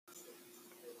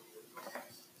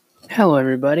Hello,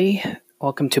 everybody.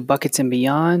 Welcome to Buckets and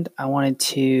Beyond. I wanted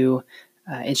to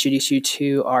introduce you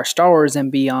to our Star Wars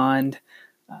and Beyond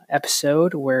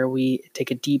episode where we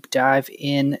take a deep dive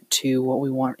into what we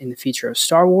want in the future of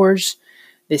Star Wars.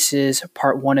 This is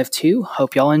part 1 of 2.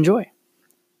 Hope y'all enjoy.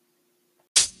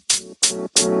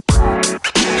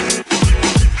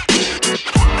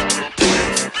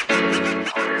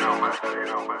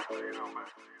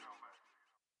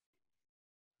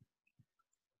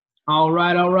 All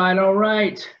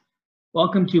right.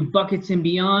 Welcome to Buckets and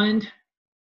Beyond.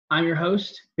 I'm your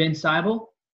host, Ben Seibel,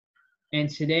 and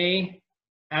today,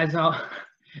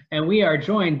 we are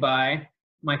joined by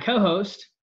my co-host,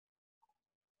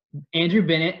 Andrew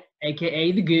Bennett,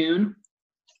 aka the Goon.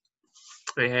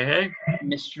 Hey.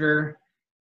 Mr.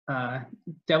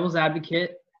 Devil's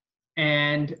Advocate,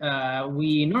 and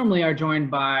we normally are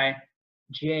joined by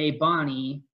Jay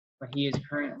Bonney, but he is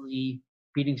currently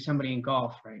beating somebody in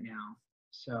golf right now.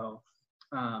 So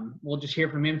we'll just hear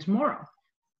from him tomorrow.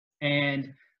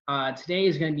 And today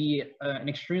is going to be an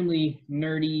extremely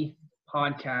nerdy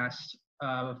podcast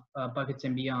of Buckets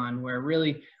and Beyond, where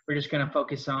really we're just going to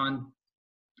focus on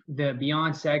the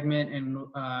Beyond segment and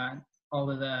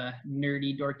all of the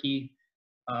nerdy, dorky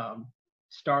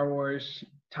Star Wars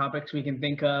topics we can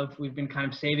think of. We've been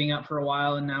kind of saving up for a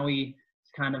while, and now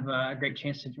it's kind of a great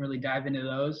chance to really dive into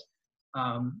those.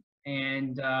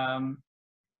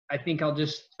 I think I'll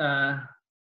just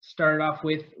start off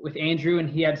with Andrew, and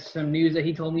he had some news that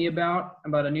he told me about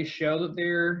a new show that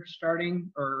they're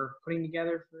starting or putting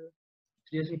together for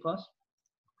Disney Plus.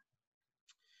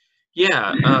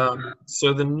 Yeah,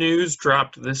 so the news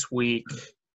dropped this week.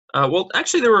 Well,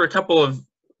 actually, there were a couple of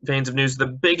veins of news. The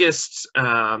biggest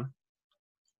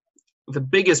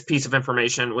piece of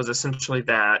information was essentially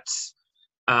that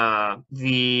I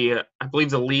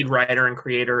believe the lead writer and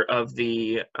creator of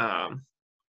the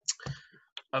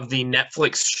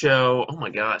Netflix show. Oh my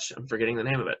gosh, I'm forgetting the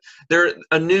name of it.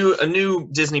 A new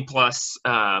Disney Plus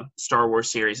Star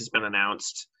Wars series has been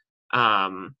announced,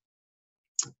 and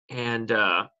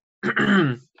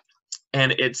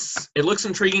it looks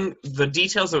intriguing. The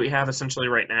details that we have essentially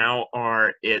right now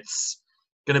are the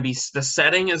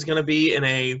setting is going to be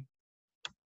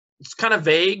it's kind of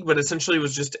vague, but essentially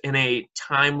was just in a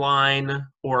timeline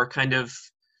or kind of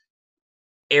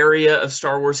area of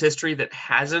Star Wars history that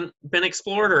hasn't been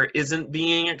explored or isn't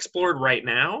being explored right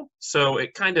now. So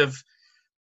it's kind of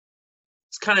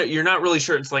you're not really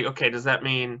sure. It's like, okay, does that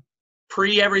mean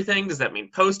pre everything? Does that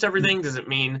mean post everything? Does it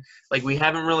mean like we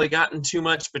haven't really gotten too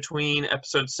much between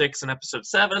episode 6 and episode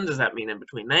 7? Does that mean in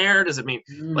between there? Does it mean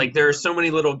like there are so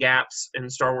many little gaps in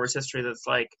Star Wars history that's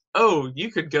like, oh, you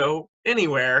could go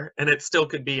anywhere and it still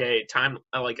could be a time,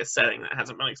 like a setting that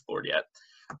hasn't been explored yet.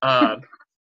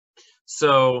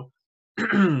 So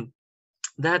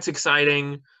that's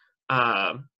exciting.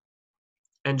 And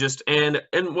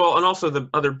also the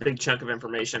other big chunk of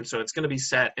information. So it's going to be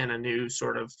set in a new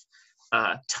sort of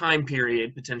time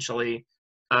period potentially,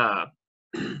 as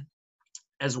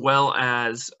well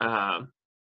as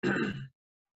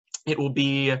it will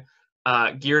be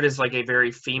geared as like a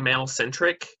very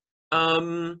female-centric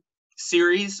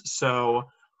series. So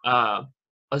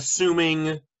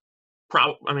assuming,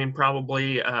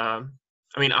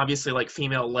 obviously like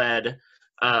female-led,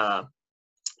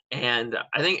 and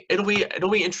I think it'll be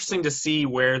interesting to see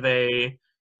where they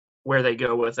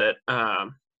go with it.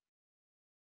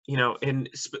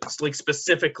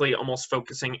 Specifically almost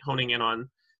honing in on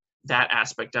that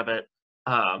aspect of it.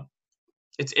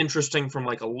 It's interesting from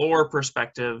like a lore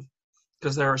perspective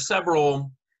because there are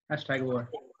several #lore.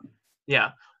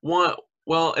 Yeah.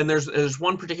 And there's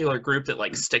one particular group that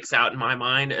like sticks out in my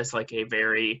mind as like a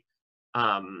very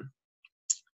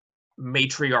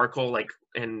matriarchal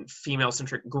and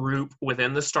female-centric group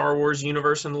within the Star Wars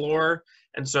universe and lore.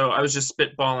 And so I was just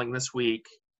spitballing this week.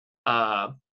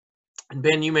 And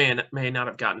Ben, you may not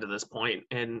have gotten to this point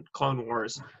in Clone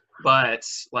Wars, but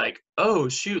like, oh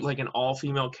shoot, like an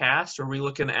all-female cast? Are we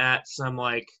looking at some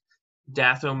like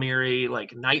Dathomiri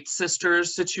like Night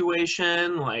Sisters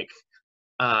situation? Like,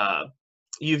 Asajj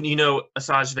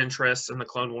Ventress in the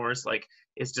Clone Wars like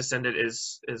is descended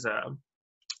is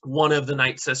one of the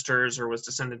Night Sisters or was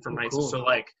descended from Night Sisters. So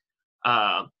like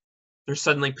there's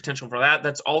suddenly potential for that.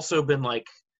 That's also been like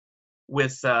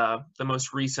with the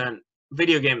most recent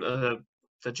video game, the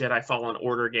Jedi Fallen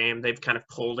Order game, they've kind of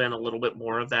pulled in a little bit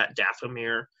more of that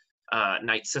Dathomir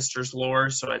Night Sisters lore,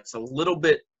 so it's a little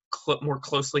bit more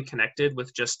closely connected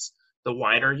with just the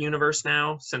wider universe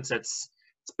now, since it's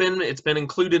been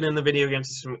included in the video games,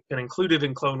 it's been included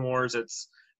in Clone Wars, it's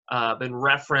been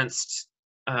referenced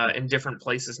in different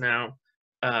places now.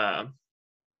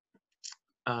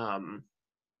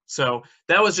 So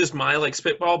that was just my like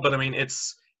spitball, but I mean,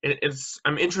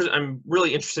 I'm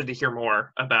really interested to hear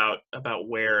more about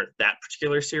where that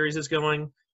particular series is going.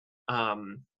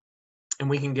 And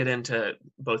we can get into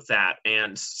both that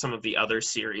and some of the other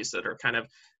series that are kind of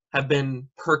have been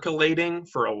percolating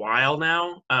for a while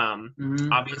now.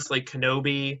 Obviously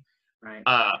Kenobi. Right.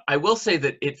 I will say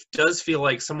that it does feel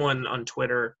like someone on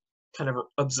Twitter kind of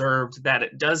observed that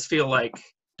it does feel like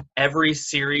every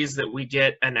series that we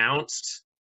get announced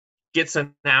gets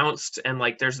announced, and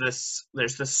like there's this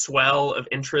swell of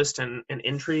interest and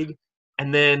intrigue,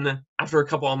 and then after a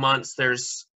couple of months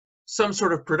there's some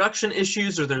sort of production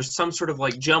issues, or there's some sort of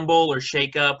like jumble or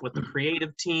shakeup with the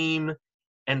creative team.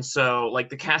 And so like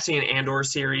the Cassian Andor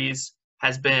series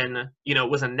has been,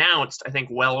 was announced I think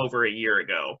well over a year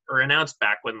ago, or announced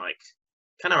back when like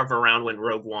kind of around when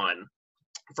Rogue One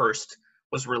first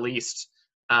was released.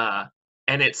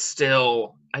 And it's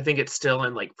still, I think it's still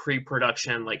in like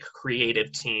pre-production, like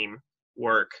creative team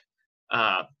work.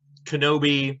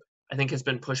 Kenobi, I think, has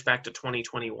been pushed back to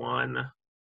 2021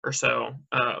 or so.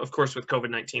 Of course, with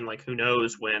COVID-19, like who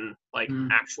knows when like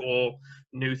actual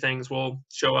new things will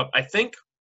show up. I think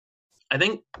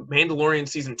Mandalorian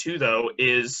season 2 though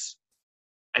is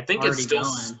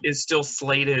still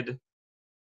slated,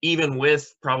 even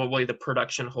with probably the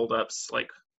production holdups like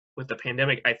with the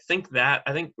pandemic. I think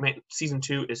season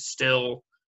 2 is still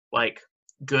like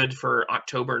good for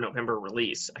October, November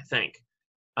release, I think.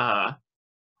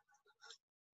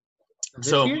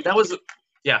 So year? that was,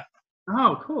 yeah.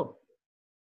 Oh, cool.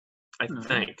 I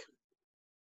think.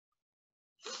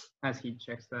 As he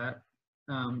checks that.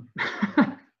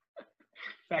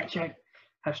 Fact check.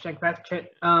 Hashtag fact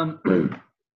check. I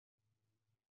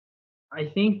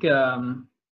think what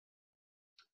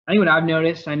I've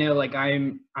noticed, I know like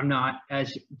I'm not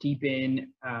as deep in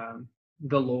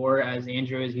the lore as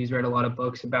Andrew is. He's read a lot of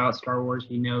books about Star Wars.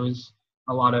 He knows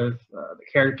a lot of the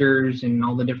characters and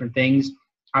all the different things.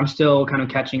 I'm still kind of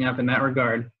catching up in that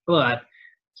regard. But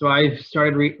so I've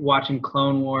started watching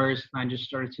Clone Wars. I just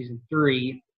started season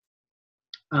 3.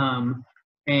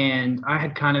 And I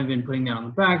had kind of been putting that on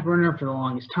the back burner for the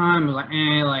longest time. I was like,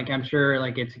 I'm sure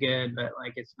like it's good, but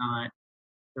like it's not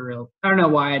the real. I don't know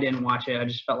why I didn't watch it. I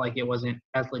just felt like it wasn't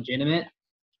as legitimate.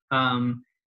 And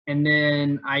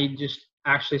then I just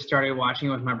actually started watching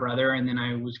it with my brother, and then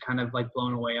I was kind of like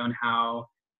blown away on how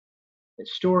the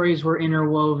stories were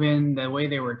interwoven, the way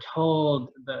they were told,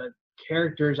 the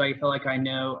characters. I feel like I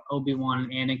know Obi-Wan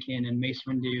and Anakin and Mace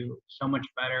Windu so much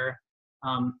better,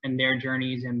 and their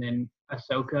journeys. And then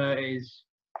Ahsoka is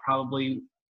probably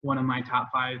one of my top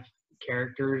 5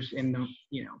 characters in the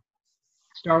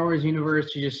Star Wars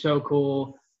universe. She's just so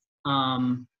cool,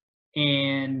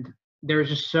 and there's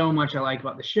just so much I like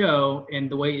about the show, and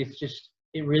the way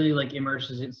it really like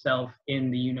immerses itself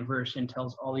in the universe and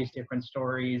tells all these different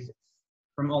stories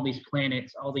from all these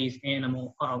planets, all these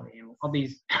all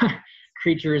these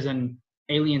creatures and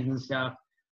aliens and stuff.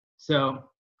 So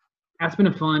that's been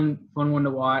a fun one to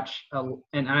watch.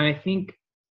 And I think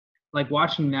like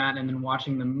watching that and then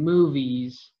watching the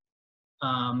movies,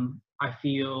 I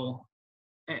feel,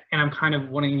 and I'm kind of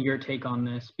wanting your take on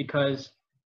this, because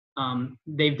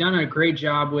they've done a great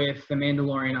job with The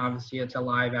Mandalorian. Obviously, it's a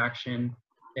live action.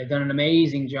 They've done an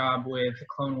amazing job with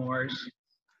Clone Wars.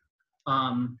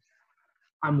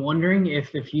 I'm wondering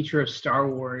if the future of Star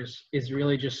Wars is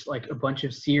really just like a bunch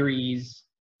of series,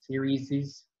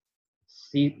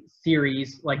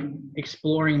 like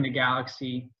exploring the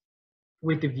galaxy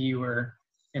with the viewer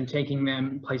and taking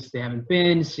them places they haven't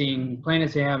been, seeing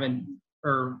planets they haven't,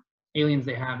 or aliens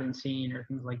they haven't seen, or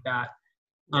things like that.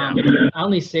 I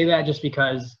only say that just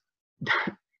because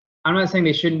I'm not saying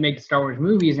they shouldn't make Star Wars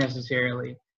movies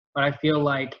necessarily, but I feel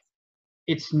like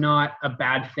it's not a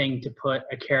bad thing to put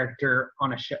a character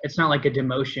on a show. It's not like a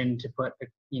demotion to put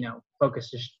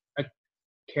focus a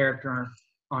character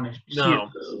on a series. No,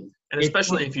 and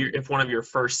especially if one of your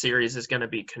first series is going to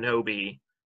be Kenobi,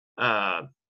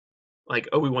 like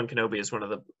Obi-Wan Kenobi is one of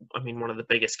the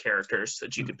biggest characters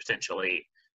that you could potentially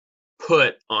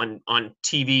put on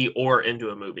TV or into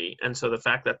a movie. And so the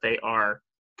fact that they are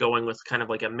going with kind of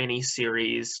like a mini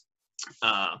series,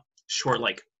 short,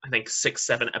 like I think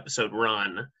 6-7 episode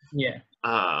run. Yeah.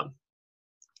 I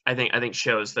think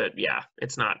shows that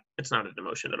it's not a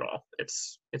demotion at all.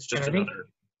 It's just another.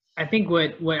 I think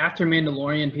what after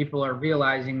Mandalorian people are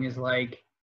realizing is like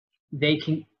they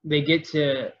get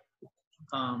to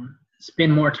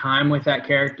spend more time with that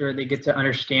character. They get to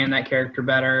understand that character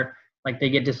better. Like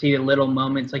they get to see the little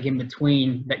moments like in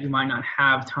between that you might not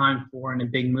have time for in a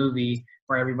big movie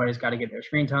where everybody's got to get their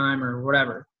screen time or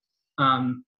whatever.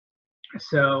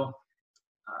 So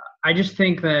I just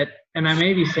think that, and I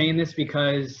may be saying this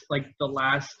because like the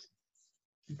last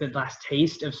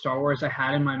taste of Star Wars I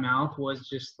had in my mouth was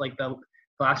just like the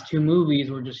last two movies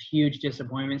were just huge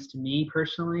disappointments to me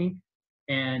personally,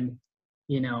 and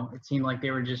it seemed like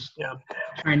they were just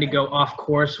trying to go off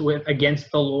course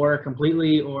against the lore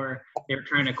completely, or they were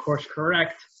trying to course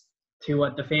correct to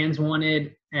what the fans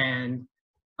wanted, and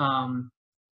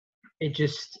it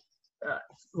just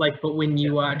but when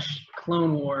you watch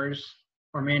Clone Wars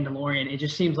or Mandalorian, it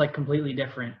just seems like completely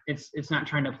different. It's not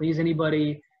trying to please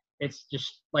anybody. It's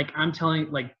just like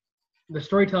the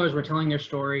storytellers were telling their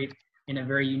story in a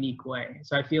very unique way.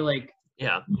 So I feel like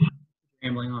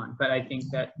rambling on, but I think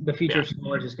that the future of Star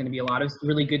Wars is going to be a lot of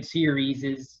really good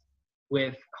series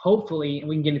with hopefully, and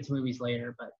we can get into movies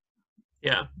later, but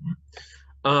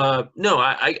no,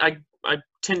 I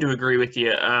tend to agree with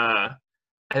you. I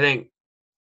think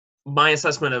my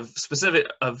assessment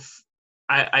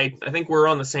I think we're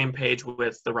on the same page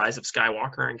with The Rise of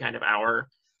Skywalker and kind of our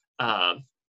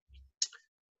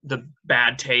the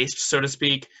bad taste, so to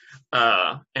speak.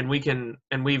 And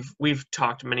we've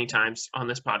talked many times on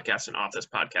this podcast and off this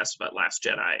podcast about Last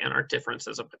Jedi and our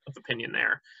differences of opinion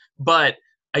there. But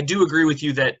I do agree with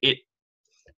you that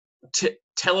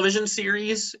television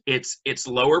series, it's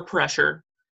lower pressure,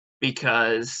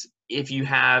 because if you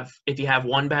have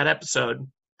one bad episode,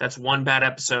 that's one bad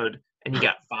episode, and you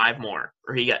got 5 more,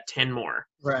 or you got 10 more.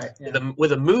 Right. Yeah.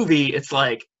 With a movie, it's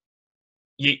like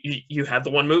you have the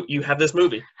one movie, you have this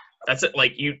movie. That's it.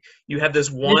 Like you have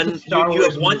this one, you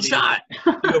have one shot.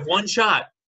 You have one shot.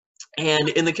 And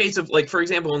in the case of, like, for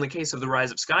example, in the case of The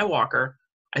Rise of Skywalker,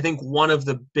 I think one of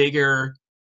the bigger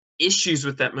issues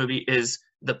with that movie is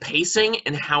the pacing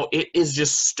and how it is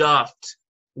just stuffed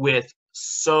with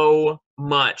so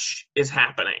much is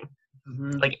happening.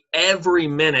 Mm-hmm. Like every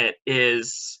minute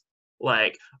is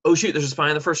like, oh shoot, there's a spy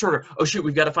in the First Order. Oh shoot,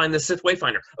 we've got to find this Sith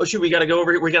Wayfinder. Oh shoot, we got to go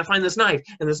over here. We got to find this knife,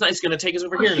 and this knife's going to take us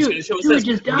over here, and it's going to show us this.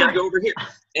 We got to go over here.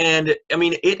 And I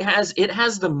mean, it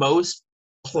has the most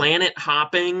planet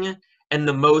hopping and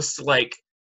the most like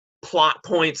plot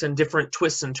points and different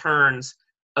twists and turns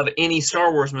of any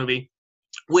Star Wars movie,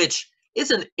 which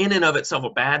isn't in and of itself a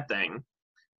bad thing.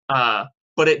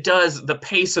 But it does, the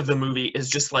pace of the movie is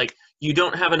just like, you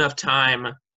don't have enough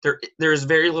time. There's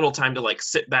very little time to like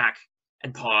sit back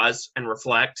and pause and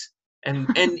reflect and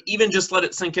even just let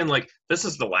it sink in, like, this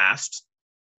is the last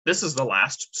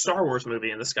Star Wars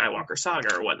movie in the Skywalker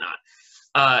saga or whatnot.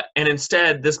 And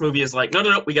instead, this movie is like,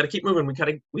 no, we got to keep moving. We got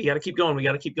to keep going. We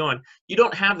got to keep going. You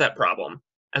don't have that problem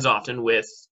as often with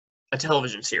a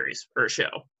television series or a show.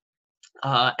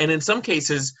 And in some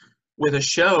cases, with a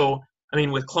show, I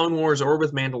mean, with Clone Wars or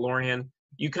with Mandalorian,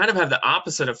 you kind of have the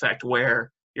opposite effect where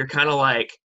you're kind of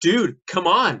like, dude, come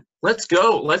on, let's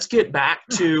go. Let's get back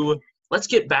to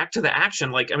the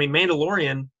action. Like, I mean,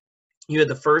 Mandalorian, you had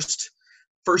the first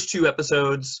 2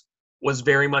 episodes was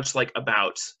very much like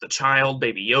about the child,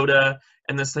 Baby Yoda,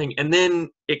 and this thing. And then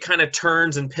it kind of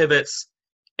turns and pivots,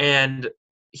 and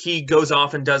he goes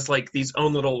off and does like these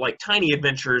own little like tiny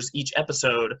adventures each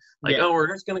episode. Like, oh,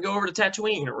 we're just going to go over to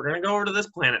Tatooine, or we're going to go over to this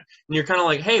planet. And you're kind of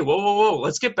like, hey, whoa,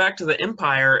 let's get back to the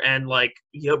Empire and like,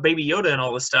 Baby Yoda and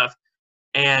all this stuff.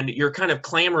 And you're kind of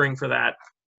clamoring for that.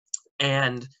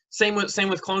 And same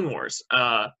with Clone Wars.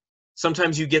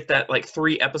 Sometimes you get that like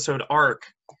 3-episode arc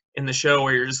in the show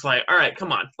where you're just like, all right,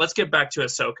 come on, let's get back to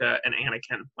Ahsoka and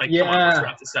Anakin. Like, come on, let's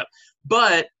wrap this up.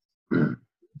 But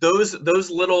those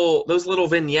little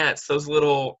vignettes, those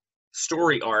little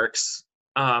story arcs,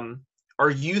 are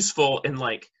useful in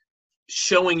like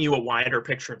showing you a wider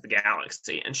picture of the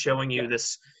galaxy and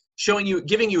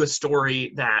giving you a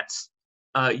story that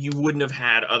you wouldn't have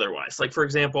had otherwise. Like, for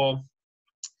example,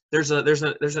 there's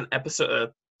an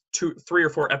episode, 3 or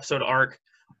 4 episode arc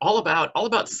all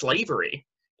about slavery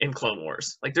in Clone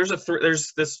Wars. Like, there's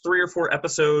this 3 or 4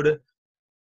 episode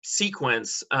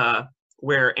sequence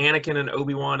where Anakin and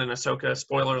Obi-Wan and Ahsoka,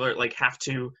 spoiler alert, like have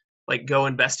to like go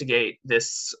investigate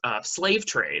this slave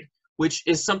trade, which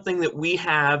is something that we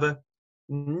have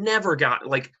never got.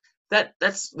 Like,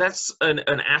 that's an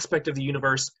aspect of the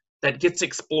universe that gets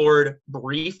explored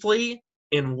briefly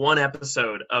in one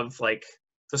episode of like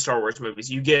the Star Wars movies.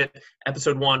 You get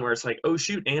episode 1 where it's like, oh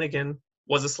shoot, Anakin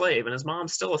was a slave and his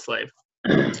mom's still a slave.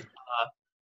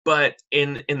 But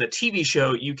in the TV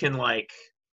show, you can like,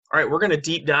 all right, we're going to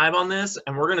deep dive on this,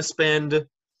 and we're going to spend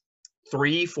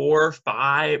 3, 4,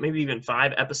 5, maybe even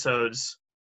 5 episodes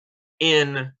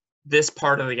in this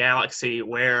part of the galaxy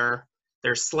where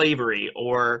there's slavery,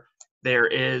 or there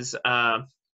is, I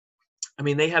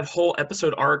mean, they have whole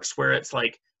episode arcs where it's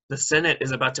like the Senate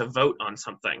is about to vote on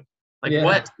something. Like,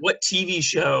 what TV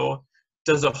show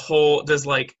does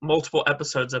like multiple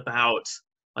episodes about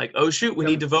like, oh shoot, we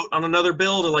need to vote on another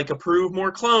bill to like approve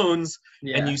more clones.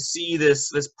 Yeah. And you see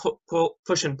this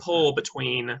push and pull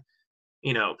between,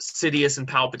 you know, Sidious and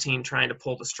Palpatine trying to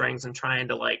pull the strings and trying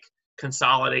to like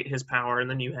consolidate his power. And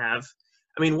then you have,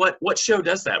 I mean, what show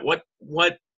does that? What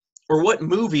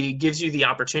movie gives you the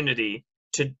opportunity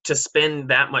to spend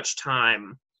that much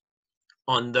time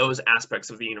on those aspects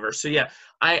of the universe? So yeah,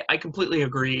 I completely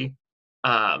agree.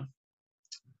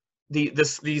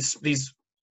 These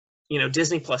you know,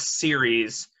 Disney Plus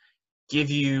series give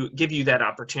you that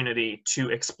opportunity to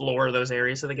explore those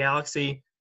areas of the galaxy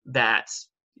that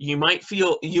you might be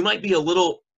a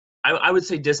little, I would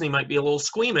say Disney might be a little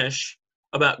squeamish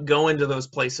about going to those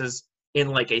places in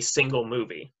like a single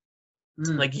movie.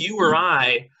 Like you or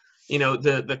I, you know,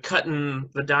 the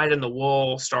dyed in the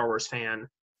wool Star Wars fan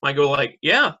might go like,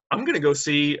 yeah, I'm gonna go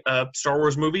see a Star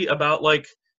Wars movie about like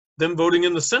them voting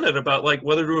in the Senate about like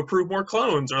whether to approve more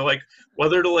clones or like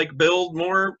whether to like build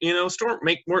more, you know,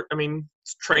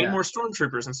 train more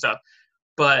stormtroopers and stuff.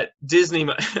 But Disney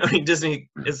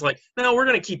is like, no, we're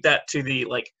gonna keep that to the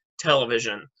like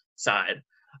television side.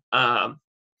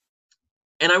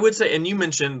 And I would say, and you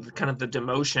mentioned kind of the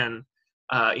demotion.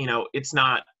 You know, it's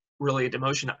not really a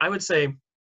demotion. I would say,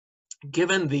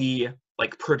 given the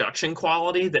like production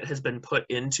quality that has been put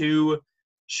into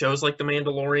shows like The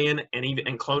Mandalorian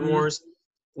and Clone Wars,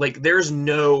 like there's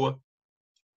no,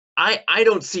 I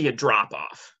don't see a drop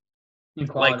off.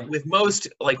 Like with most,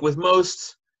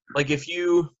 like if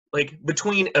you like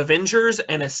between Avengers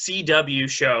and a CW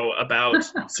show about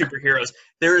superheroes,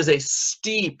 there is a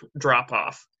steep drop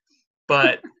off.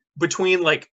 But between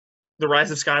like The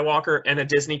Rise of Skywalker and a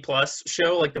Disney Plus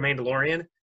show like The Mandalorian,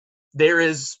 there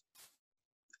is,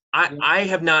 I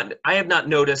have not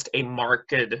noticed a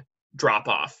marked drop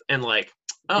off and like,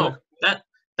 oh, that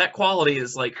quality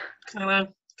is like kind of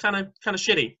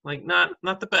shitty, like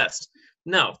not the best.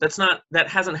 No, that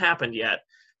hasn't happened yet.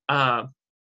 And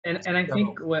I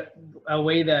think a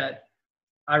way that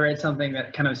I read something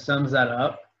that kind of sums that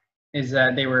up is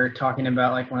that they were talking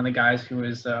about like one of the guys who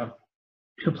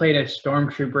played a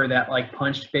stormtrooper that like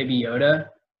punched Baby Yoda,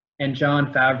 and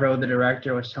Jon Favreau, the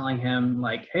director, was telling him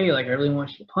like, hey, like I really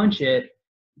want you to punch it,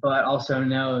 but also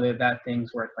know that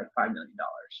thing's worth like $5 million.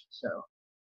 So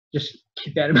just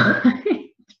keep that in mind.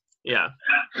 Yeah.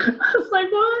 I was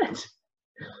like, what?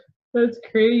 That's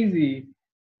crazy.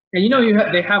 And you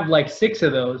know, they have like 6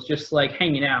 of those just like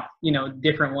hanging out, you know,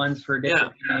 different ones for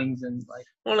different things. And like,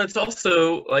 well, it's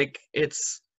also like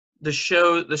the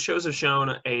shows have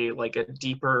shown a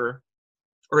deeper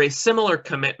or a similar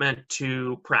commitment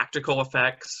to practical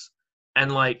effects,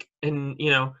 and like, and you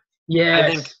know, I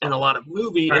think in a lot of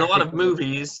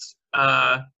movies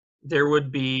there would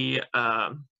be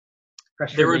even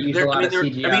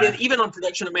on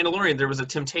production of Mandalorian there was a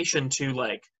temptation to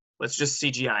like, let's just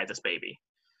CGI this baby.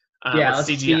 Let's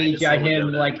CGI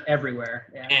him like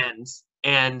everywhere. Yeah.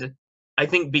 And I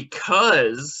think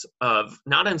because of,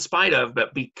 not in spite of,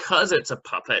 but because it's a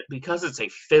puppet, because it's a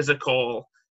physical,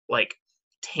 like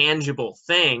tangible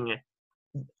thing,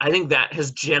 I think that has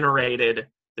generated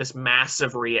this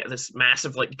massive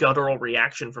like guttural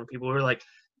reaction from people who are like,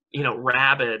 you know,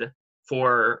 rabid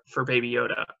for Baby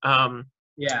Yoda.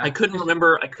 I couldn't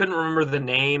remember the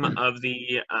name of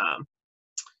the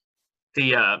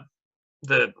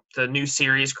new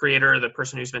series creator, the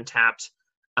person who's been tapped.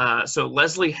 So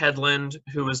Leslie Headland,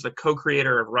 who is the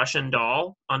co-creator of Russian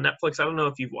Doll on Netflix. I don't know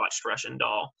if you've watched Russian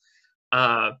Doll.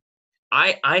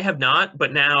 I have not,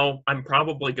 but now I'm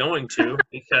probably going to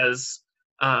because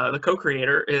the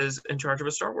co-creator is in charge of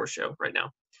a Star Wars show right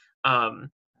now.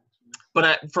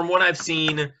 But from what I've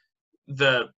seen,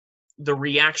 the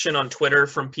reaction on Twitter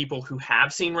from people who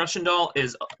have seen Russian Doll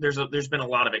is there's been a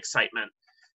lot of excitement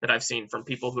that I've seen from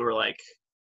people who are like,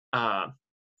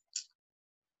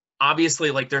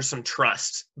 obviously, like there's some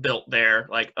trust built there.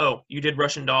 Like, oh, you did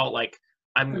Russian Doll, like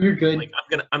you're good. Like,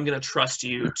 I'm gonna trust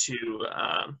you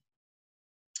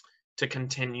to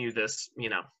continue this, you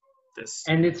know, this.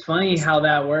 And it's funny how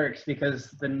that works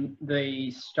because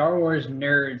the Star Wars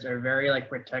nerds are very like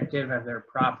protective of their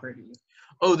property.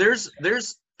 Oh, there's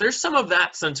some of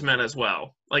that sentiment as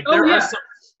well. Like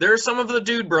there are some of the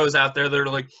dude bros out there that are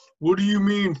like, what do you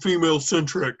mean female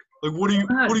centric? Like, what do you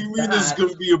mean this is going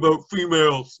to be about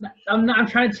females? I'm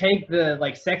trying to take the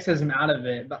like sexism out of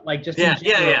it, but like just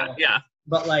yeah.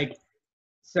 But like,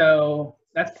 so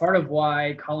that's part of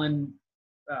why Colin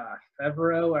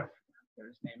Favreau, I forget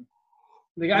his name,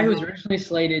 the guy who was originally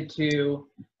slated to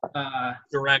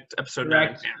direct episode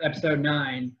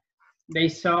 9, they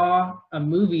saw a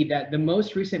movie that the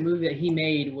most recent movie that he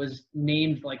made was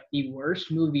named like the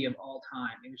worst movie of all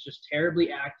time. It was just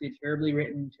terribly acted, terribly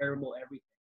written, terrible everything.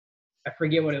 I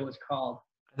forget what it was called.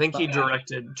 I think he But,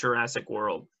 directed Jurassic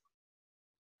World.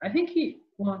 I think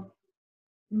well,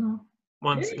 no.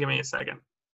 Give me a second.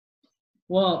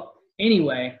 Well,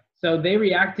 anyway, so they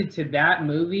reacted to that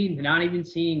movie, not even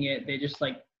seeing it. They just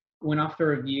like went off the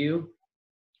review,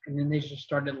 and then they just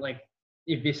started like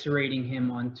eviscerating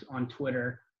him on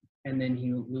Twitter, and then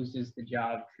he loses the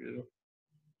job too.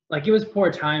 Like it was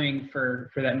poor timing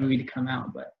for that movie to come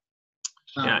out, but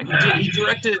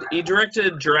he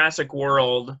directed Jurassic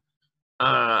World.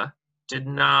 Did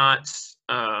not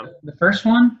the first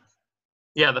one?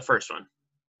 Yeah, the first one.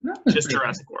 Just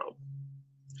Jurassic good. World.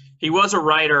 He was a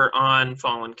writer on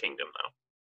Fallen Kingdom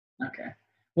though. Okay.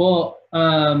 Well,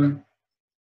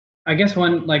 I guess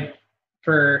one like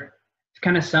to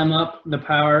kind of sum up the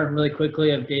power really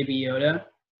quickly of Baby Yoda.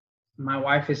 My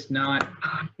wife is not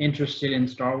interested in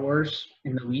Star Wars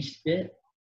in the least bit.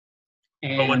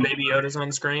 And but when Baby Yoda's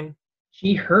on screen?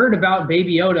 She heard about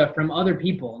Baby Yoda from other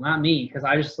people, not me, because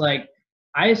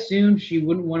I assumed she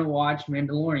wouldn't want to watch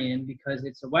Mandalorian because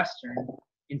it's a Western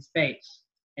in space.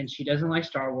 And she doesn't like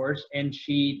Star Wars, and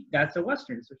that's a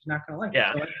Western, so she's not going to like it.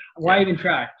 So why even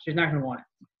try? She's not going to want it.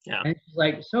 Yeah. And she's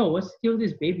like, so what's the deal with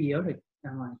this Baby Yoda?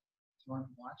 And I'm like, do you want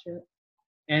to watch it?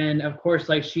 And of course,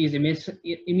 like she's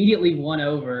immediately won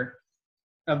over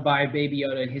by Baby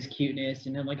Yoda and his cuteness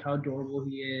and like how adorable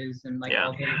he is and like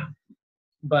all that.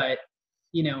 But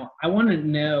I want to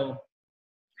know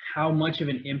how much of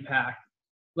an impact,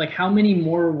 like how many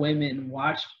more women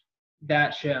watched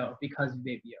that show because of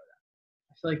Baby Yoda.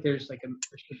 I feel like there should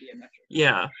be a metric.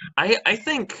 Yeah, I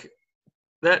think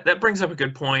that brings up a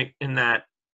good point in that,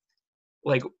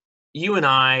 like, you and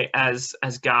I as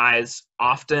guys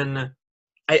often,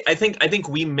 I think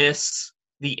we miss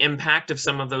the impact of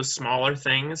some of those smaller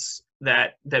things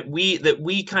that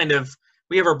we kind of,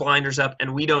 we have our blinders up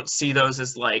and we don't see those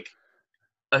as like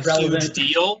a relevant. Huge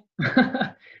deal.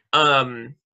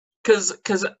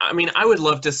 Because I mean, I would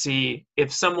love to see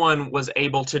if someone was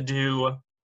able to do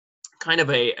kind of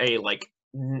a like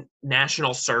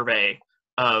national survey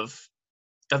of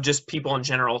just people in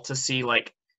general to see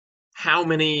like how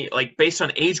many, like based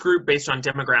on age group, based on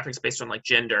demographics, based on like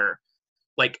gender,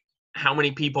 like how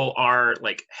many people are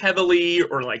like heavily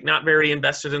or like not very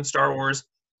invested in Star Wars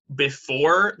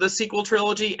before the sequel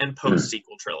trilogy and post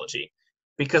sequel trilogy.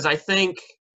 Because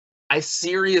I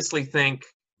seriously think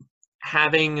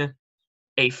having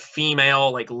a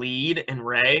female like lead in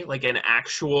Rey, like an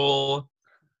actual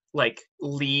like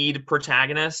lead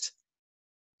protagonist,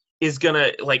 is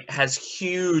gonna like has a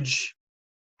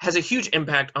huge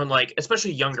impact on like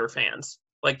especially younger fans,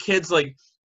 like kids, like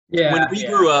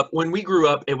when we grew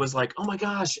up it was like, oh my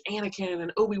gosh, Anakin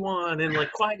and Obi-Wan and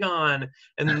like Qui-Gon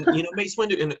and Mace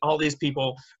Windu and all these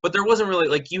people, but there wasn't really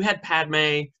like, you had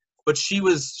Padme, but she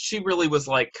really was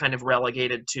like kind of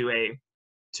relegated to a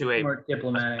more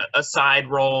diplomatic, a side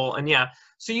role. And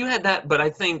so you had that, but I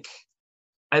think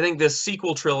this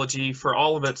sequel trilogy, for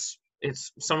all of its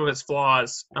some of its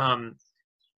flaws,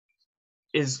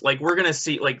 is like we're gonna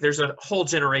see like there's a whole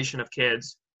generation of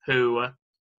kids who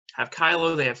have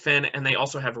Kylo, they have Finn, and they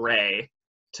also have Rey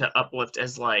to uplift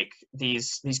as like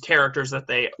these characters that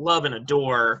they love and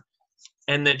adore,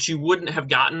 and that you wouldn't have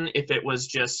gotten if it was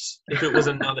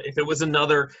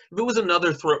another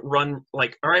run,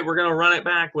 like, all right, we're gonna run it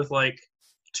back with like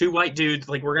two white dudes,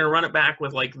 like we're gonna run it back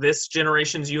with like this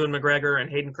generation's Ewan McGregor and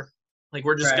Hayden, like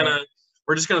we're just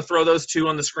gonna throw those two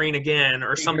on the screen again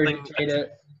or something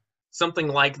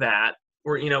like that.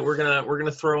 We're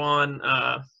gonna throw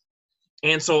on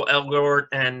Ansel Elgort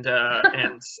and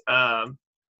I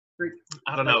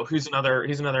don't know who's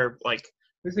another like.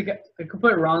 There's a guy, I could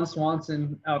put Ron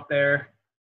Swanson out there.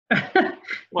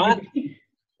 What? We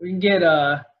can get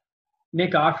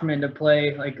Nick Offerman to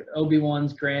play like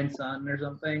Obi-Wan's grandson or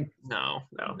something. No.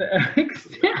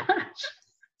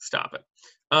 Stop it.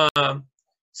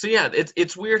 So yeah,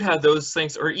 it's weird how those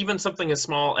things, or even something as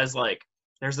small as like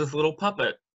there's this little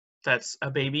puppet that's a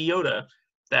Baby Yoda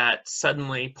that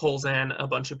suddenly pulls in a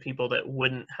bunch of people that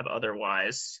wouldn't have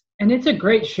otherwise. And it's a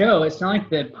great show. It's not like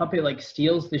the puppet like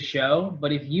steals the show,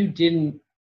 but if you didn't,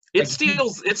 it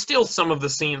steals some of the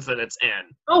scenes that it's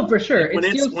in. Oh, for sure. Like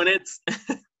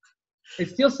it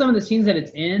steals some of the scenes that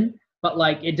it's in, but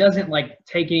like it doesn't like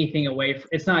take anything away.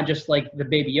 It's not just like the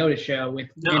Baby Yoda show with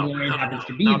Mandalorian happens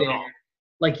to be there.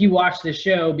 Like you watch the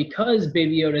show because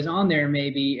Baby Yoda's on there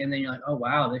maybe, and then you're like, oh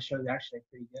wow, this show's actually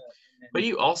pretty good. But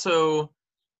you also,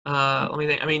 let me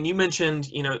think. I mean, you mentioned,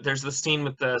 there's the scene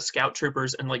with the scout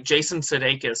troopers, and like Jason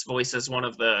Sudeikis voices one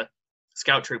of the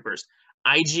Scout Troopers.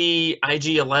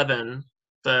 IG-11,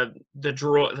 the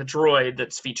droid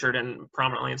that's featured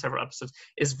prominently in several episodes,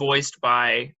 is voiced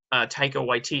by Taika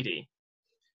Waititi.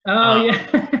 Oh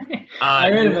yeah, I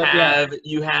read about that.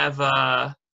 You have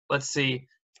let's see,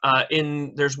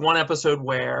 there's one episode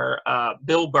where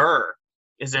Bill Burr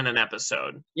is in an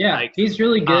episode. Yeah, like, he's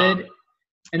really good.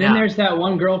 And then there's that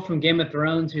one girl from Game of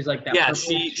Thrones who's like that. Yeah,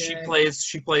 she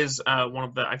plays one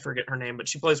of the, I forget her name, but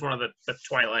she plays one of the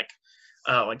Twilight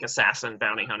like assassin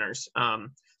bounty hunters.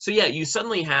 So yeah, you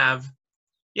suddenly have,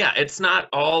 it's not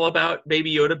all about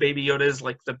Baby Yoda. Baby Yoda is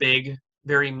like the big,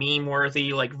 very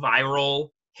meme-worthy, like viral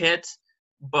hit,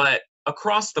 but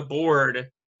across the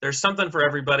board, there's something for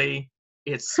everybody.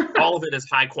 It's all of it is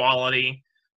high quality.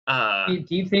 Do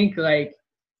you think, like,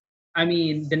 I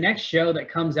mean, the next show that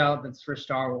comes out that's for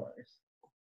Star Wars,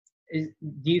 do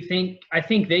you think, I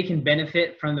think they can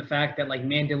benefit from the fact that, like,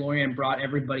 Mandalorian brought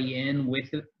everybody in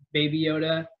with Baby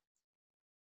Yoda,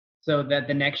 so that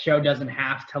the next show doesn't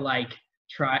have to, like,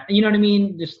 try, you know what I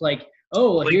mean? Just like,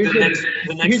 oh, like, here's a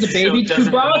baby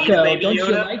Chewbacca. Don't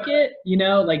you like it? You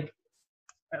know, like,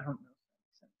 I don't know.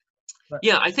 But,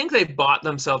 yeah, I think they bought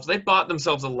themselves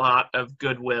a lot of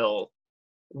goodwill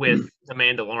with the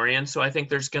Mandalorian. So I think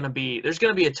there's gonna be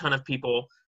a ton of people.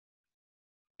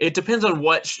 It depends on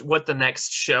what the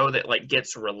next show that like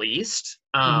gets released.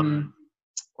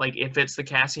 Like if it's the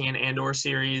Cassian Andor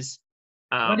series,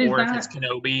 or if it's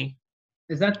Kenobi.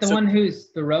 Is that the one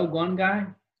who's the Rogue One guy?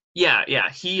 Yeah,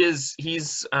 he's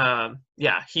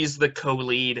the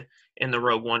co-lead in the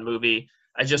Rogue One movie.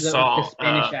 I just saw the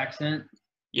Spanish accent.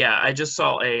 Yeah, I just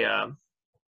saw a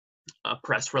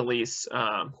press release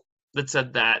that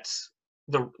said that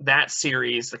that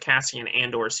series, the Cassian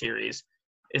Andor series,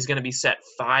 is going to be set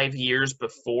 5 years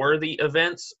before the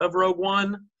events of Rogue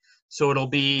One. So it'll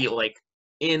be like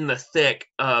in the thick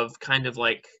of kind of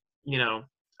like,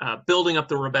 building up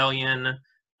the rebellion,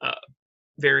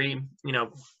 very,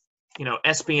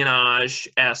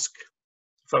 espionage-esque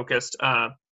focused.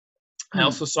 I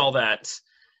also saw that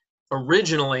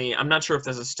originally, I'm not sure if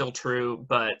this is still true,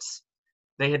 but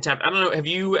they had tapped, I don't know, have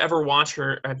you ever watched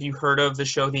or have you heard of the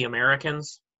show The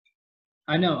Americans?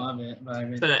 I know of it, but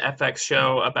it's an FX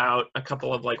show about a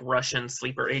couple of like Russian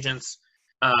sleeper agents.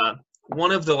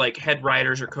 One of the like head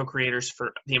writers or co-creators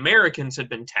for The Americans had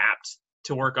been tapped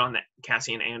to work on the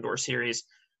Cassian Andor series.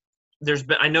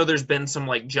 I know there's been some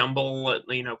like jumble,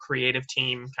 creative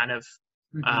team kind of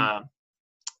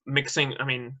mixing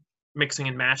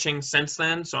and matching since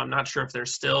then. So I'm not sure if they're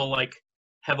still like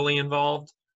heavily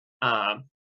involved.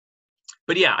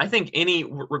 But yeah, I think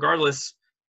regardless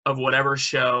of whatever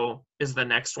show is the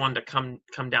next one to come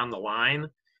down the line,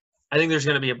 I think there's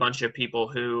going to be a bunch of people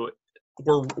who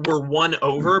were won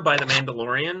over by the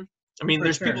Mandalorian. I mean,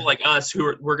 there's people like us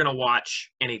we're going to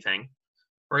watch anything.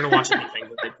 We're going to watch anything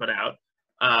that they put out.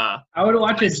 I would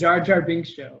watch a Jar Jar Binks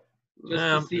show just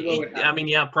to see what would happen. I mean,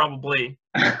 yeah, probably.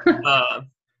 And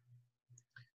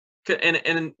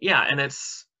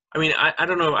it's, I mean, I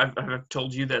don't know, I've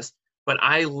told you this, but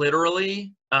I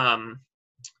literally, I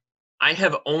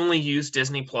have only used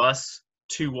Disney Plus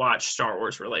to watch Star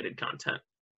Wars related content.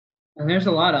 And there's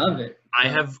a lot of it.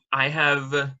 So.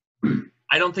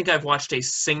 I don't think I've watched a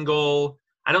single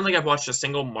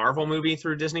Marvel movie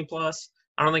through Disney Plus.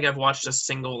 I don't think I've watched a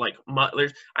single I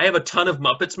have a ton of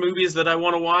Muppets movies that I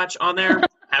want to watch on there.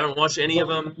 Haven't watched any of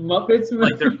them. Muppets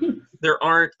movies? Like there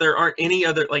aren't any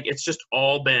other, like, it's just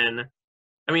all been,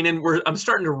 I mean, and I'm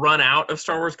starting to run out of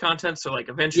Star Wars content, so like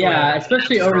eventually. Yeah,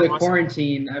 especially over the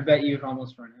quarantine, I bet you've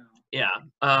almost run out. Yeah.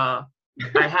 I'm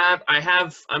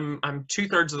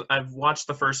 2/3 I've watched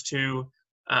the first two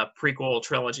prequel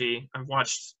trilogy. I've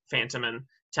watched Phantom and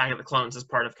Attack of the Clones as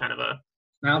part of kind of a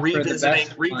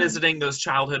revisiting those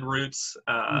childhood roots.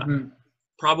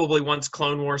 Probably once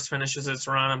Clone Wars finishes its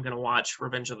run, I'm gonna watch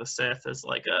Revenge of the Sith as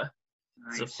like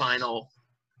as a final,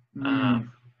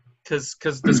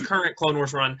 because this current Clone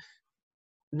Wars run,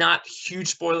 not huge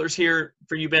spoilers here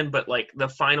for you, Ben, but like the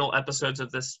final episodes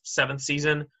of this 7th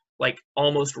season, like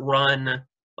almost run,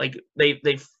 like they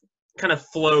kind of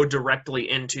flow directly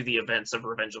into the events of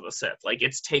Revenge of the Sith. Like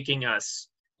it's taking us.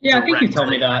 Yeah, I think you told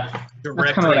me that.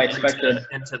 That's kind of what I expected.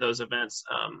 Into those events.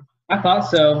 I thought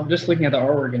so, just looking at the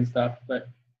artwork and stuff, but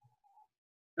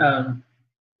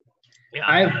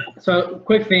so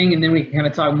quick thing, and then we can kind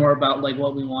of talk more about like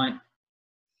what we want,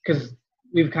 because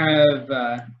we've kind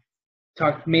of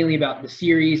talked mainly about the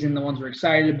series and the ones we're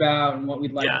excited about and what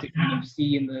we'd like to kind of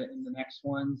see in the next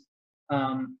ones.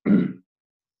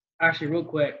 Actually, real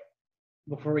quick,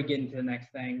 before we get into the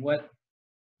next thing, what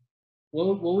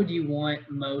would you want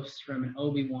most from an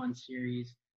Obi-Wan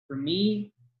series? For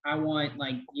me, I want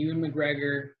like Ewan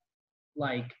McGregor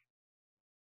like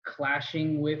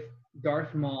clashing with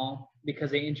Darth Maul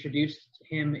because they introduced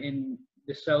him in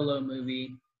the Solo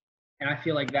movie, and I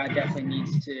feel like that definitely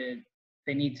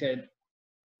they need to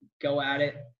go at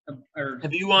it. Or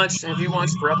Have you watched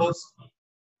Rebels?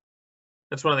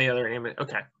 That's one of the other anime.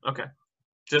 Okay.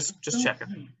 Just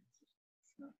checking.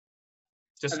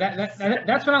 That's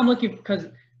what I'm looking, because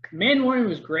Mandalorian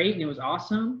was great and it was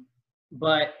awesome,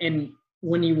 but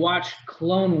when you watch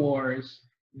Clone Wars,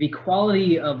 the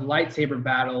quality of lightsaber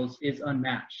battles is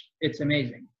unmatched. It's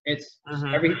amazing. It's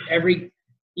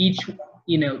each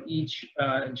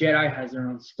Jedi has their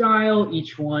own style.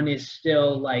 Each one is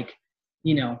still like,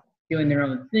 doing their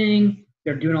own thing.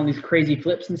 They're doing all these crazy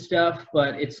flips and stuff,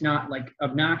 but it's not like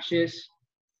obnoxious.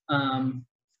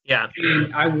 Yeah.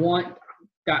 And I want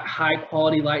that high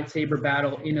quality lightsaber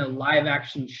battle in a live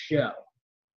action show.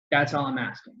 That's all I'm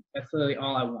asking. That's literally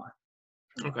all I want.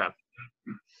 Okay.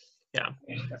 Yeah.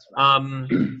 That's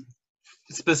what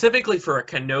specifically for a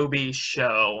Kenobi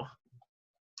show,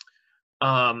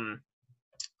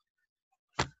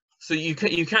 so you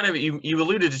kind of you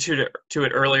alluded to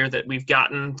it earlier that we've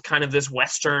gotten kind of this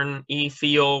Western-y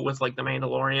feel with like the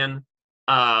Mandalorian.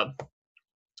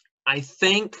 I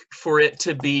think for it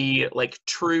to be like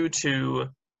true to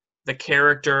the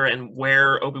character and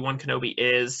where Obi-Wan Kenobi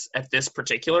is at this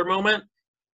particular moment,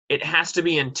 it has to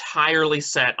be entirely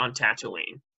set on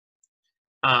Tatooine.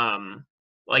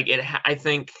 I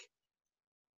think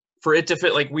for it to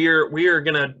fit, like we are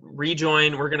gonna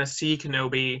rejoin, we're gonna see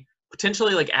Kenobi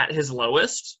potentially like at his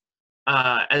lowest,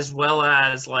 as well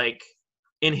as like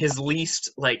in his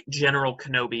least like General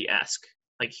Kenobi-esque.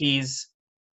 Like he's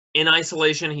in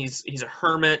isolation, he's a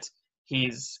hermit,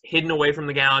 he's hidden away from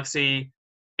the galaxy,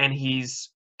 and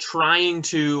he's trying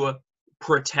to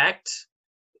protect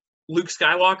Luke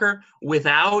Skywalker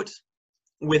without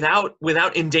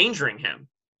endangering him.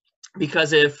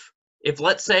 Because if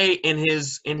let's say in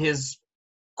his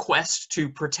quest to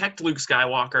protect Luke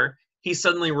Skywalker, he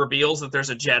suddenly reveals that there's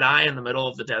a Jedi in the middle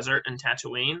of the desert in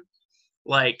Tatooine,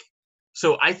 like,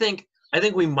 so I think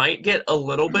we might get a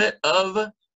little bit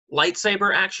of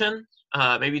lightsaber action,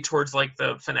 maybe towards like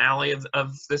the finale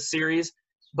of this series,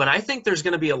 but I think there's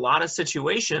going to be a lot of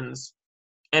situations,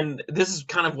 and this is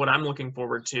kind of what I'm looking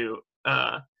forward to,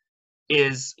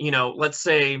 is, let's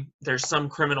say there's some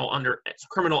criminal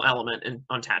element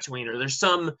on Tatooine, or there's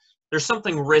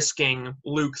something risking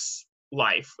Luke's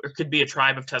life. It could be a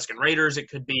tribe of Tusken Raiders, it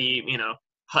could be,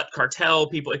 Hutt cartel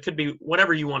people, it could be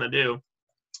whatever you want to do.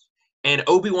 And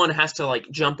Obi-Wan has to like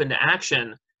jump into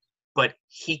action, but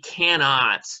he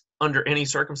cannot under any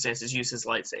circumstances use his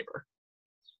lightsaber.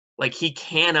 Like he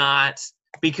cannot,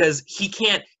 because he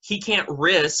can't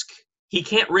risk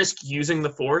using the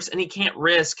Force, and he can't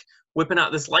risk whipping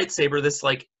out this lightsaber, this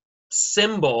like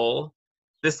symbol,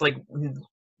 this like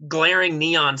glaring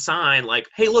neon sign, like,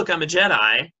 hey, look, I'm a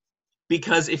Jedi.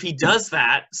 Because if he does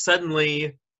that,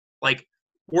 suddenly, like,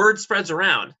 word spreads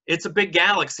around. It's a big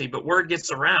galaxy, but word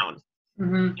gets around.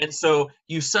 Mm-hmm. And so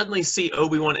you suddenly see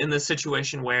Obi-Wan in this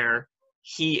situation where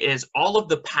he is all of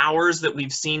the powers that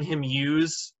we've seen him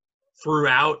use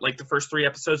throughout, like the first 3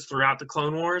 episodes throughout the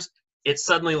Clone Wars. It's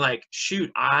suddenly like,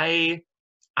 shoot, I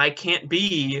can't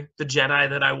be the Jedi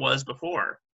that I was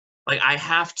before. Like I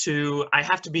have to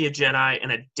be a Jedi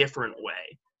in a different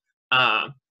way.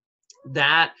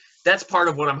 That's part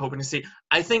of what I'm hoping to see.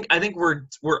 I think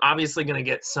we're obviously going to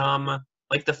get some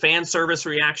like the fan service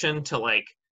reaction to like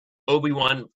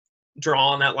Obi-Wan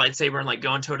drawing that lightsaber and like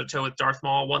going toe to toe with Darth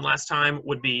Maul one last time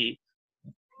would be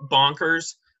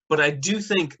bonkers. But I do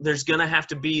think there's going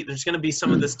to be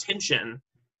some of this tension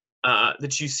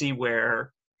that you see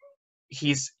where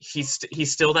he's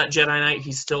still that Jedi Knight.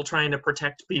 He's still trying to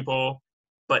protect people,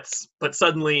 but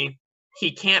suddenly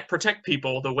he can't protect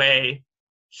people the way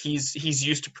he's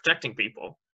used to protecting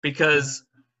people, because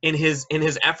in his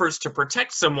efforts to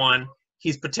protect someone,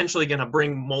 he's potentially going to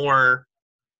bring more.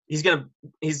 He's going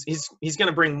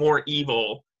to bring more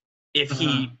evil if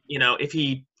he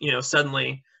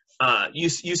suddenly you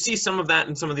see some of that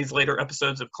in some of these later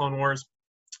episodes of Clone Wars.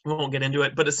 We won't get into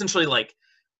it, but essentially like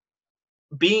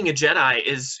being a Jedi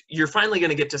you're finally going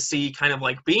to get to see kind of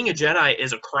like being a Jedi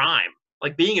is a crime.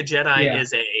 Like being a Jedi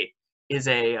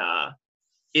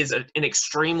is an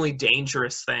extremely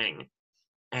dangerous thing.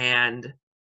 And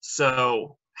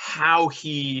so how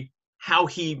he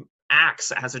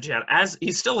acts as a Jedi, as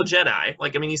he's still a Jedi,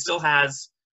 like, I mean, he still has,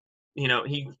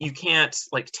 you can't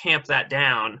like tamp that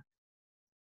down,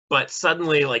 but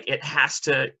suddenly like it has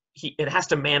to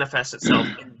manifest itself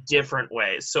in different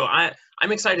ways. So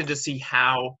I'm excited to see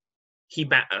how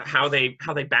they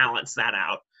balance that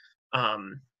out.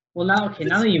 Well, now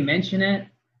that you mention it,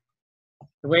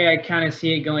 the way I kind of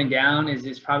see it going down is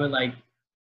it's probably like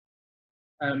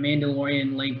a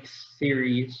Mandalorian length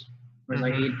series, where it's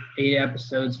like eight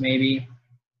episodes maybe.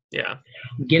 Yeah.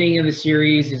 Beginning of the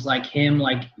series is like him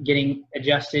like getting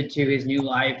adjusted to his new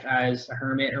life as a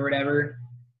hermit or whatever.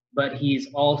 But he's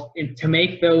all to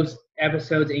make those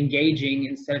episodes engaging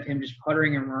instead of him just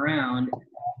puttering him around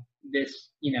this,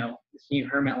 this new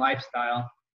hermit lifestyle.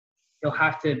 He'll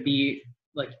have to be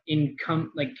like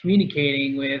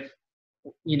communicating with,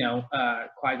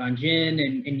 Qui-Gon Jinn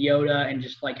and Yoda, and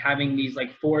just like having these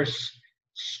like force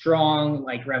strong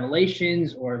like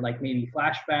revelations or like maybe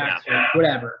flashbacks or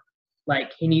whatever.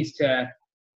 Like he needs to,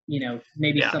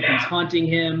 maybe something's haunting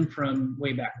him from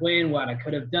way back when, what I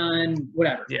could have done,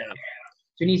 whatever. Yeah.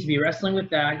 So he needs to be wrestling with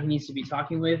that. He needs to be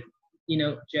talking with,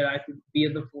 Jedi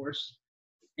via the Force.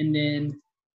 And then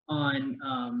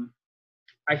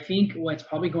I think what's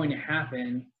probably going to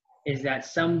happen is that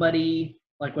somebody,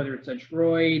 like whether it's a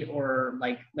droid or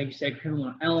like you said,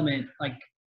 criminal element, like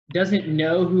doesn't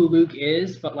know who Luke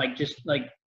is, but like just like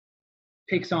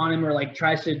picks on him or like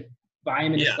tries to buy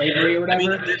him into slavery or whatever. I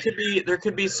mean, there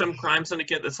could be some crime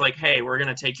syndicate that's like, hey, we're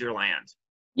gonna take your land.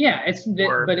 Yeah,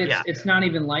 it's not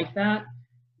even like that.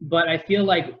 But I feel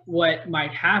like what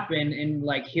might happen, and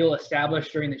like he'll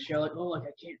establish during the show, like, oh, like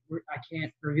I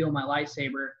can't reveal my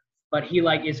lightsaber, but he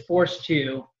like is forced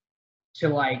to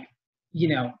like,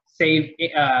 save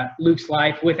Luke's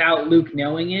life without Luke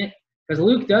knowing it, because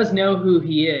Luke does know who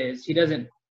he is. He doesn't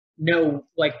know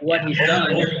like what he's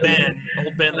done. Old Ben,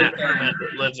 that hermit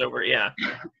that lives over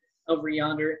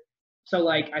yonder. So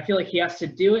like I feel like he has to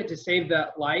do it to save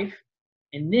that life,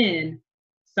 and then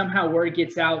somehow word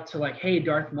gets out to like, hey,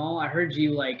 Darth Maul, I heard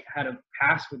you like had a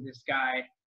past with this guy,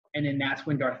 and then that's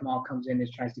when Darth Maul comes in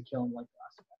and tries to kill him like the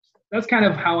last episode. That's kind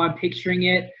of how I'm picturing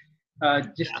it,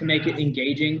 just to make it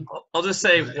engaging. I'll just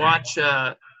say, watch.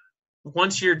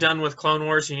 Once you're done with Clone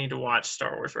Wars, you need to watch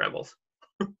Star Wars Rebels.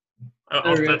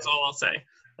 That's all I'll say.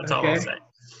 That's all I'll say.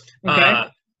 Okay.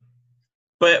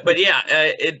 But yeah,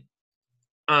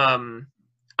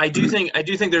 I do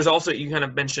think there's also, you kind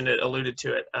of mentioned it, alluded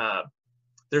to it.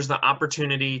 There's the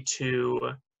opportunity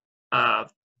to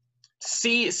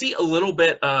see a little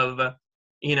bit of,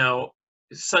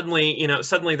 suddenly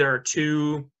there are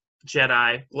 2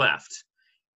 Jedi left,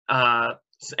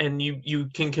 and you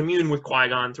can commune with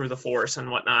Qui-Gon through the Force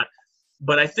and whatnot.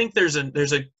 But I think there's an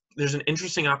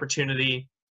interesting opportunity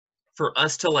for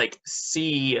us to like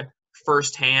see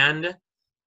firsthand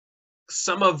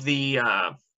some of the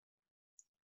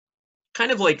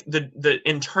kind of like the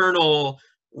internal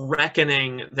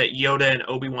reckoning that Yoda and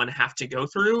Obi-Wan have to go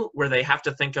through, where they have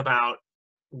to think about,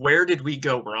 where did we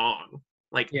go wrong?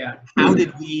 Like, how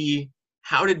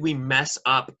did we mess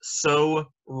up so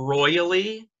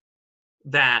royally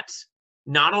that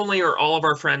not only are all of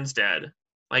our friends dead,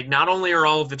 like not only are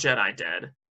all of the Jedi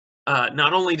dead,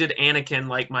 not only did Anakin,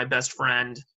 like my best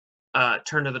friend,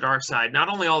 turn to the dark side, not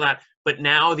only all that, but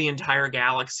now the entire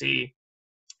galaxy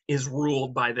is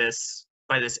ruled by this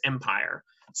empire.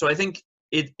 So I think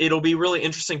it'll be really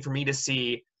interesting for me to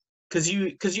see, because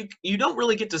you don't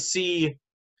really get to see.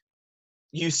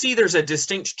 You see, there's a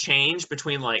distinct change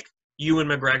between like Ewan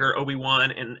McGregor,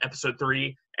 Obi-Wan in Episode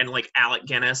 3, and like Alec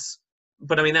Guinness.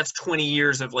 But I mean, that's 20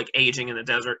 years of like aging in the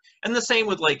desert. And the same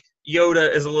with like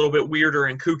Yoda is a little bit weirder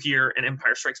and kookier in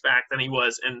Empire Strikes Back than he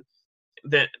was in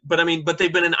that. But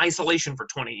they've been in isolation for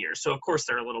 20 years, so of course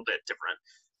they're a little bit different.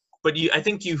 But I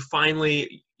think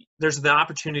there's the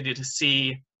opportunity to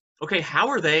see, okay, how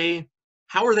are they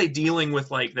dealing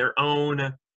with like their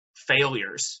own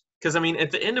failures? Because I mean, at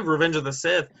the end of Revenge of the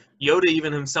Sith, Yoda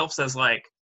even himself says like,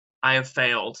 I have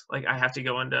failed. Like I have to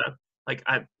go into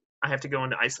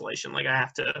isolation. Like I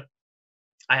have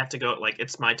to go, like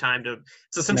it's my time to,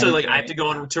 it's essentially like I have to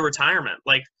go into retirement.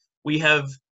 Like we have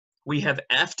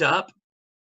effed up.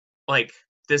 Like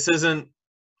this isn't,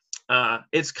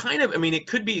 it's kind of, I mean, it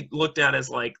could be looked at as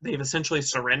like they've essentially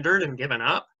surrendered and given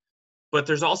up, but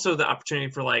there's also the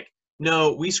opportunity for like,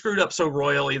 no, we screwed up so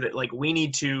royally that like we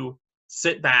need to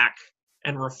sit back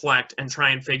and reflect and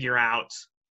try and figure out,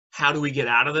 how do we get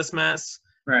out of this mess?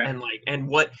 Right. And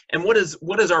what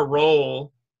is our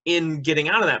role in getting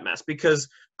out of that mess? Because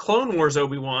Clone Wars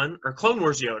Obi-Wan or Clone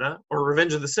Wars Yoda or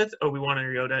Revenge of the Sith Obi-Wan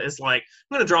or Yoda is like,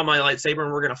 I'm going to draw my lightsaber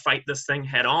and we're going to fight this thing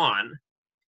head on.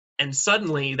 And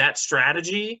suddenly that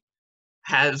strategy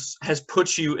has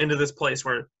put you into this place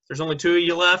where there's only 2 of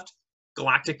you left.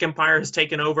 Galactic Empire has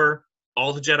taken over.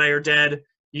 All the Jedi are dead.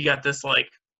 You got this like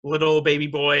little baby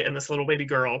boy and this little baby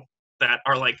girl that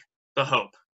are like the hope.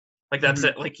 Like that's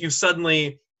it. Like you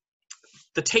suddenly,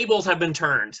 the tables have been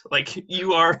turned. Like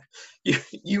you are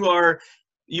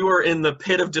in the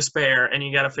pit of despair, and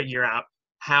you got to figure out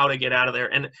how to get out of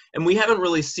there. And we haven't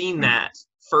really seen that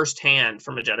firsthand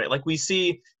from a Jedi. Like we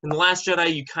see in The Last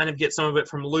Jedi, you kind of get some of it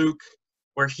from Luke,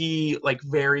 where he like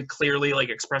very clearly like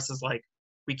expresses like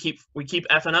we keep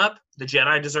effing up, the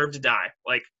Jedi deserve to die.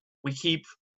 Like we keep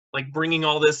like bringing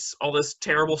all this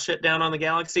terrible shit down on the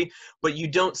galaxy, but you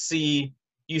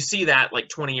see that like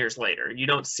 20 years later. You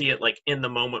don't see it like in the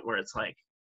moment where it's like,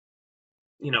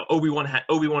 you know, Obi-Wan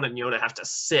and Yoda have to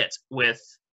sit with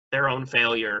their own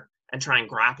failure and try and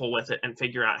grapple with it and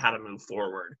figure out how to move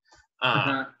forward.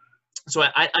 So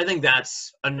I think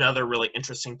that's another really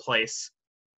interesting place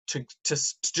to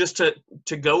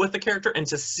go with the character and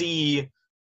to see,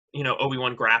 you know,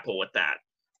 Obi-Wan grapple with that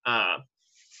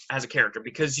as a character,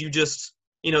 because you just,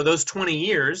 you know, those 20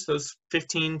 years, those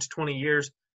 15 to 20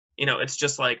 years, you know, it's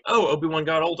just like, oh, Obi-Wan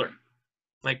got older.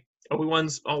 Like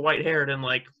Obi-Wan's all white-haired and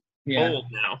like old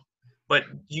now. But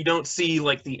you don't see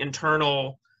like the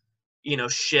internal, you know,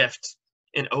 shift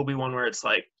in Obi-Wan where it's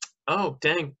like, oh,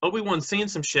 dang, Obi-Wan's seen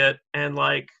some shit and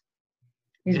like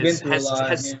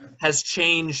has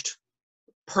changed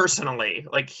personally.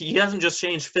 Like he hasn't just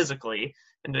changed physically,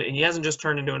 and he hasn't just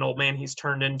turned into an old man. He's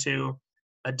turned into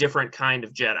a different kind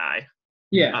of Jedi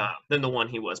than the one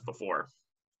he was before.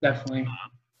 Definitely.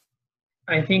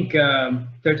 I think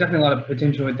there's definitely a lot of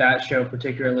potential with that show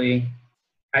particularly.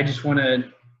 I just want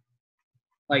to,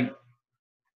 like,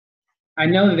 I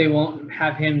know that they won't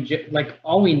have him, like,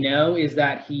 all we know is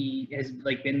that he has,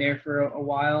 like, been there for a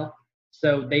while.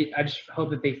 So I just hope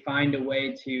that they find a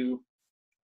way to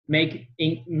make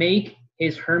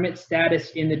his hermit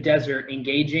status in the desert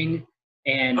engaging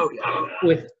and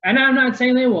and I'm not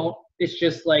saying they won't. It's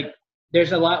just like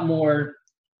there's a lot more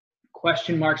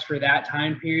question marks for that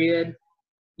time period,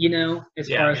 you know, as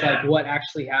far as like what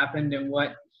actually happened and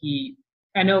what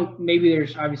I know maybe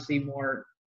there's obviously more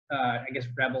I guess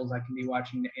rebels I can be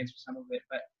watching to answer some of it,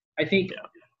 but I think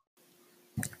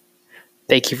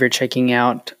thank you for checking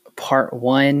out part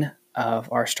 1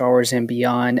 of our Star Wars and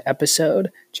Beyond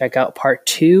episode. Check out part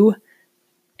 2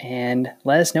 and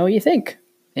let us know what you think.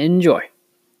 Enjoy.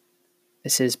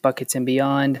 This is Buckets and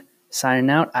Beyond signing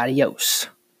out. Adios.